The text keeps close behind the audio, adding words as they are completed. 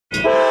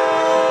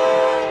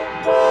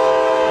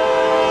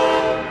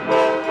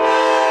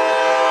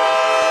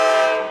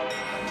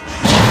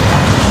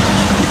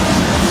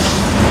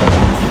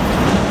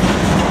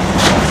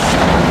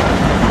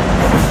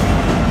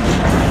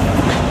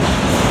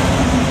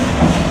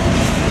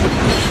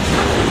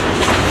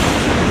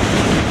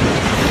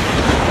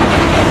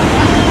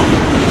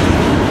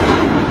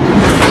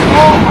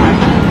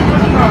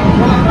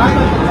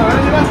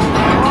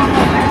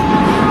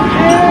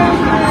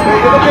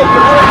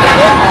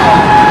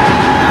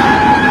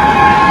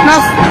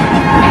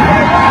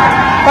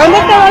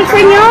igual,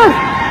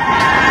 señor.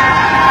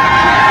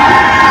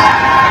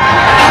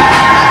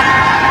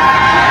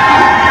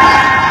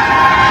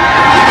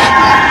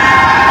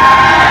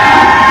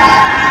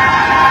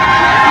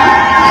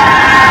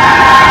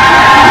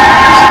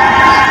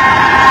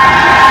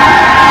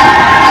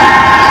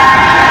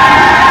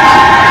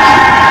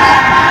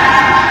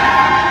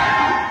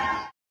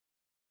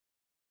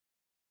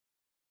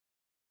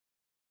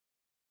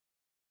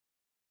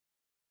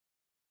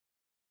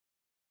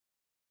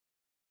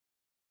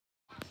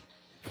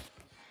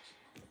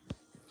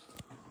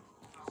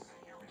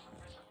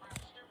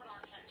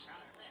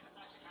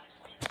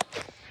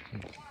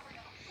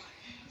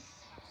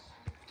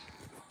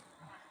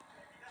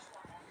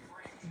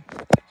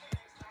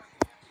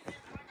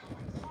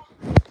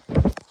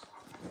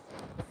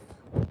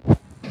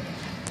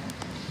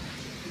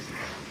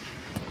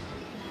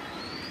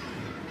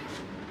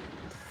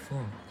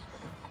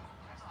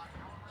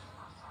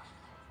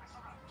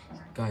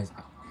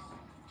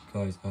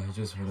 Guys, I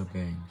just heard a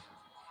bang.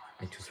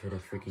 I just heard a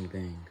freaking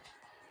bang.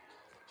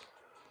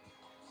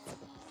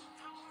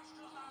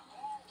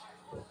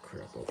 Oh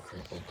crap, oh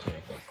crap, oh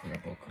crap, oh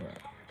crap, oh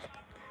crap.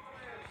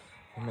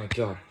 Oh my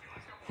god.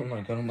 Oh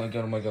my god, oh my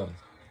god, oh my god.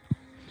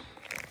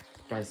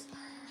 Guys,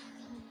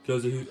 I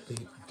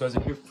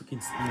hear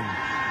freaking steam.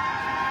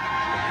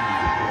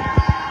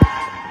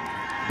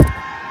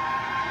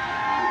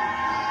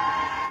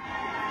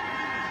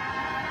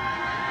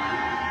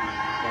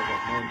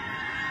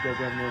 Guys, I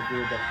have no idea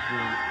where that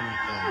feeling is coming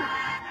from.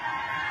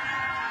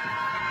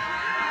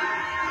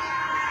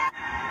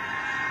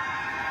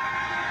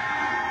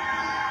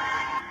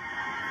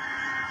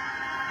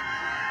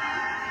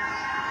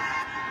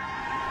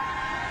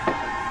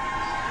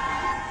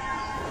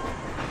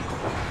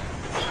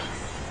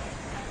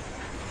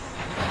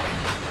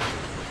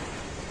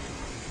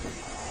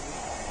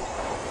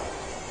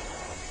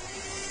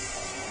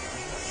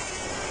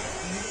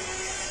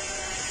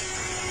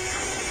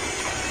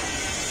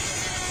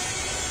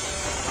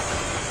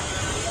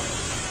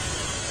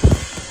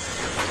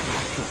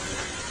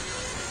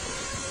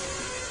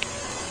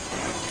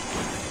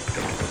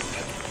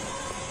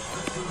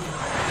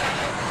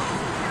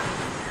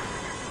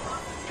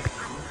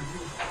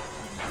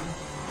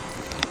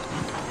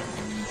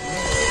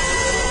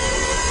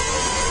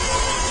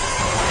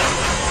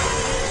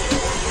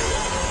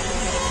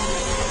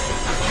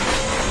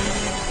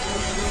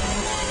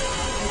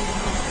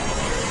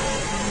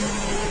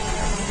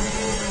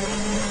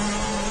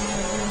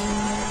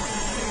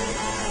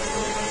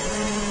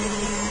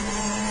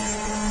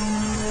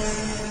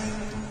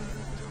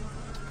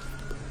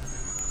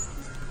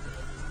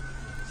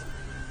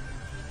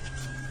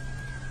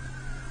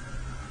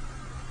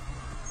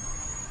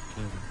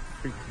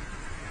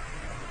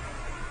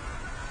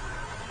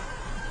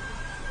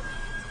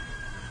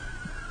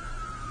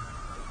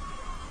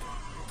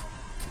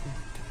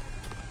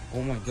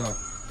 Oh my god.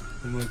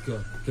 Oh my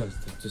god. Guys,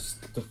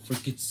 the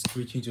freaking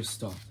screeching just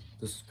stopped.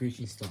 The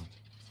screeching stopped.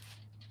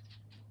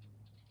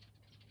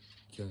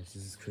 Guys,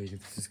 this is crazy.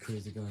 This is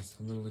crazy, guys.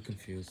 I'm a little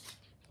confused.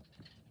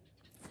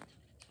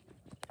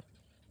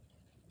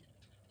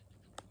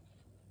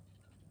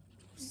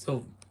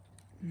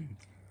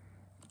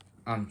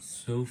 I'm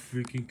so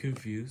freaking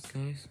confused,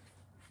 guys.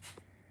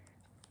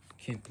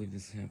 Can't believe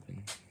this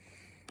happened.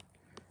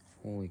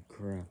 Holy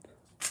crap.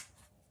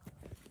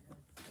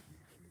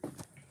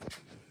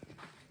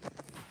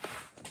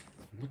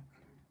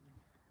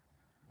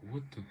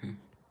 What the heck?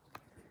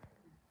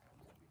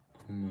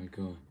 Oh my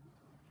god.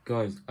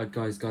 Guys,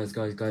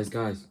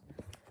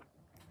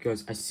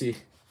 Guys, I see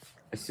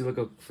like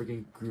a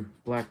freaking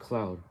black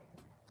cloud.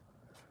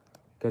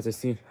 Guys, I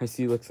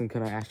see like some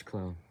kind of ash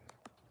cloud.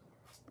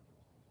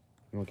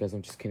 No, guys,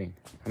 I'm just kidding.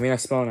 I mean, I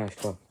smell an ash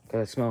cloud.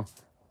 Guys, I smell.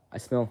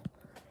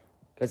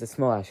 Guys, I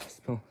smell ash. I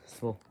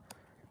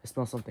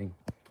smell something.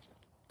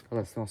 Guys,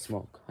 I smell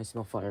smoke. I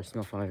smell fire.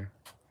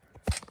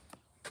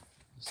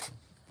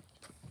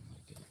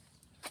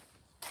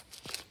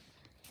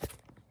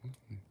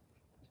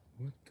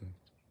 What the?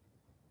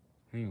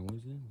 Hang on, what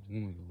is it? Oh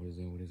my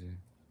god, what is it?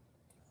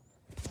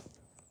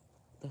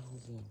 What the hell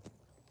is it?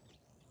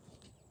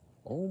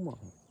 Oh my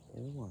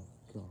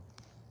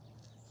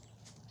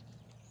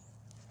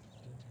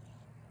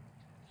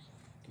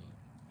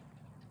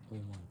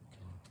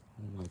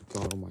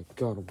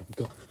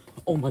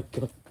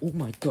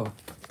god.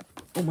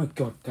 Oh my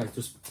god, guys,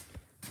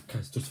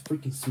 there's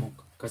freaking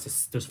smoke.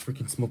 Guys, there's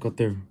freaking smoke out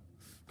there.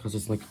 Guys,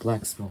 there's like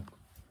black smoke.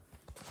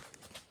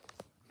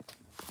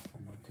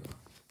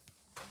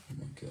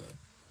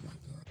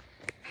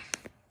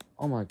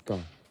 Oh my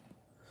god.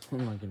 Oh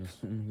my goodness.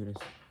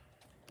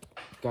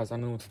 Guys, I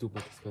don't know what to do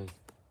about this, guys.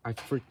 I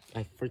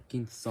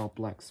freaking saw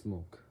black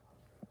smoke.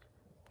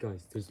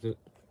 Guys, there's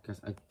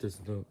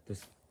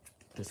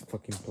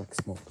fucking black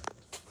smoke.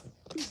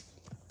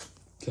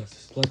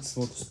 Guys,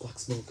 there's black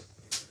smoke.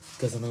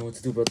 Guys, I don't know what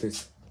to do about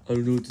this. I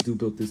don't know what to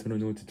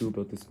do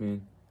about this,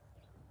 man.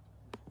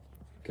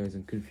 Guys,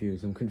 I'm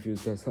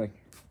confused, guys. Like,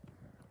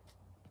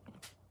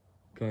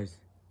 guys,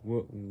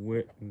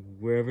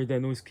 wherever that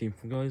noise came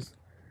from, guys,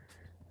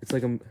 It's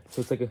like a,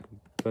 so it's like a,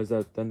 guys,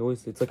 that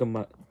noise, it's like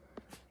a,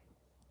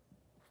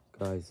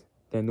 guys,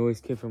 that noise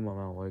came from a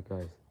mile away,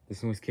 guys.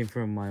 This noise came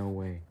from a mile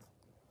away.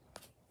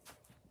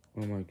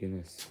 Oh my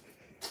goodness.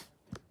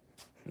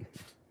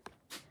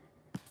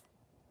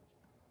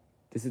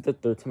 This is the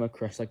third time a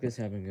crash like this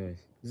happened,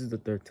 guys. This is the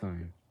third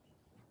time.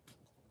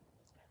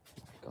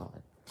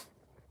 God.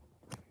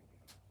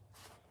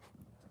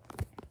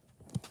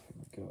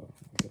 God.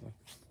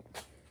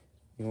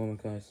 You know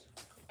what, guys?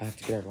 I have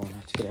to get everyone.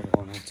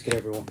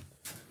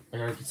 I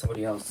gotta get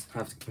somebody else. I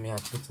have to get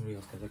somebody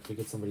else, guys. I gotta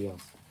get somebody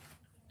else.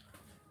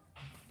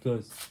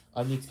 Guys,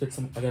 I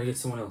gotta get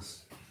someone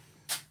else.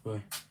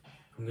 Wait,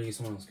 I'm gonna get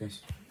someone else,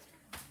 guys.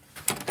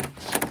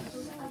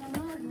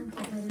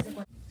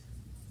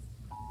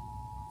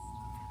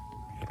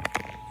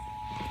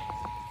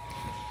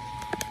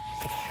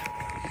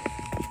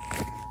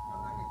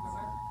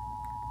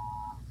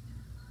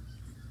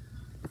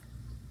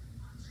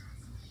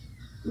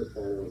 The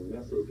following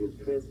message is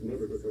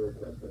transmitted at the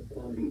request of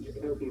Palm Beach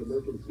County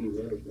Emergency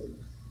Management.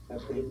 A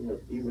train has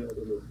derailed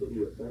in the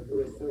city of Boca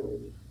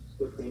Raton.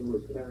 The train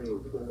was carrying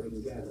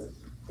chlorine gas,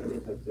 and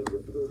it has been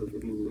reported to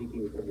be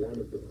leaking from one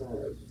of the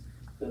cars.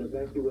 An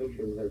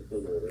evacuation has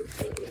been ordered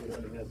for a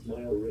 1.5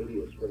 mile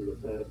radius from the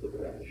site of the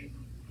crash.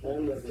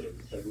 All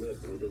residents that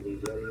live within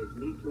these areas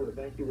need to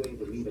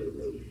evacuate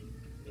immediately.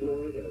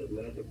 Florida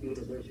Atlantic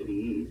University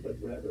East at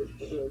Rapids,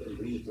 Ford and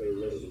Breezeway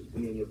Road is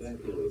being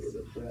evacuated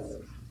as well.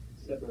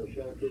 Several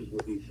shelters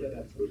will be set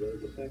up for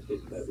those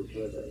affected by this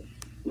weather.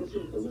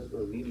 Listen to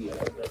local media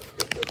outlets.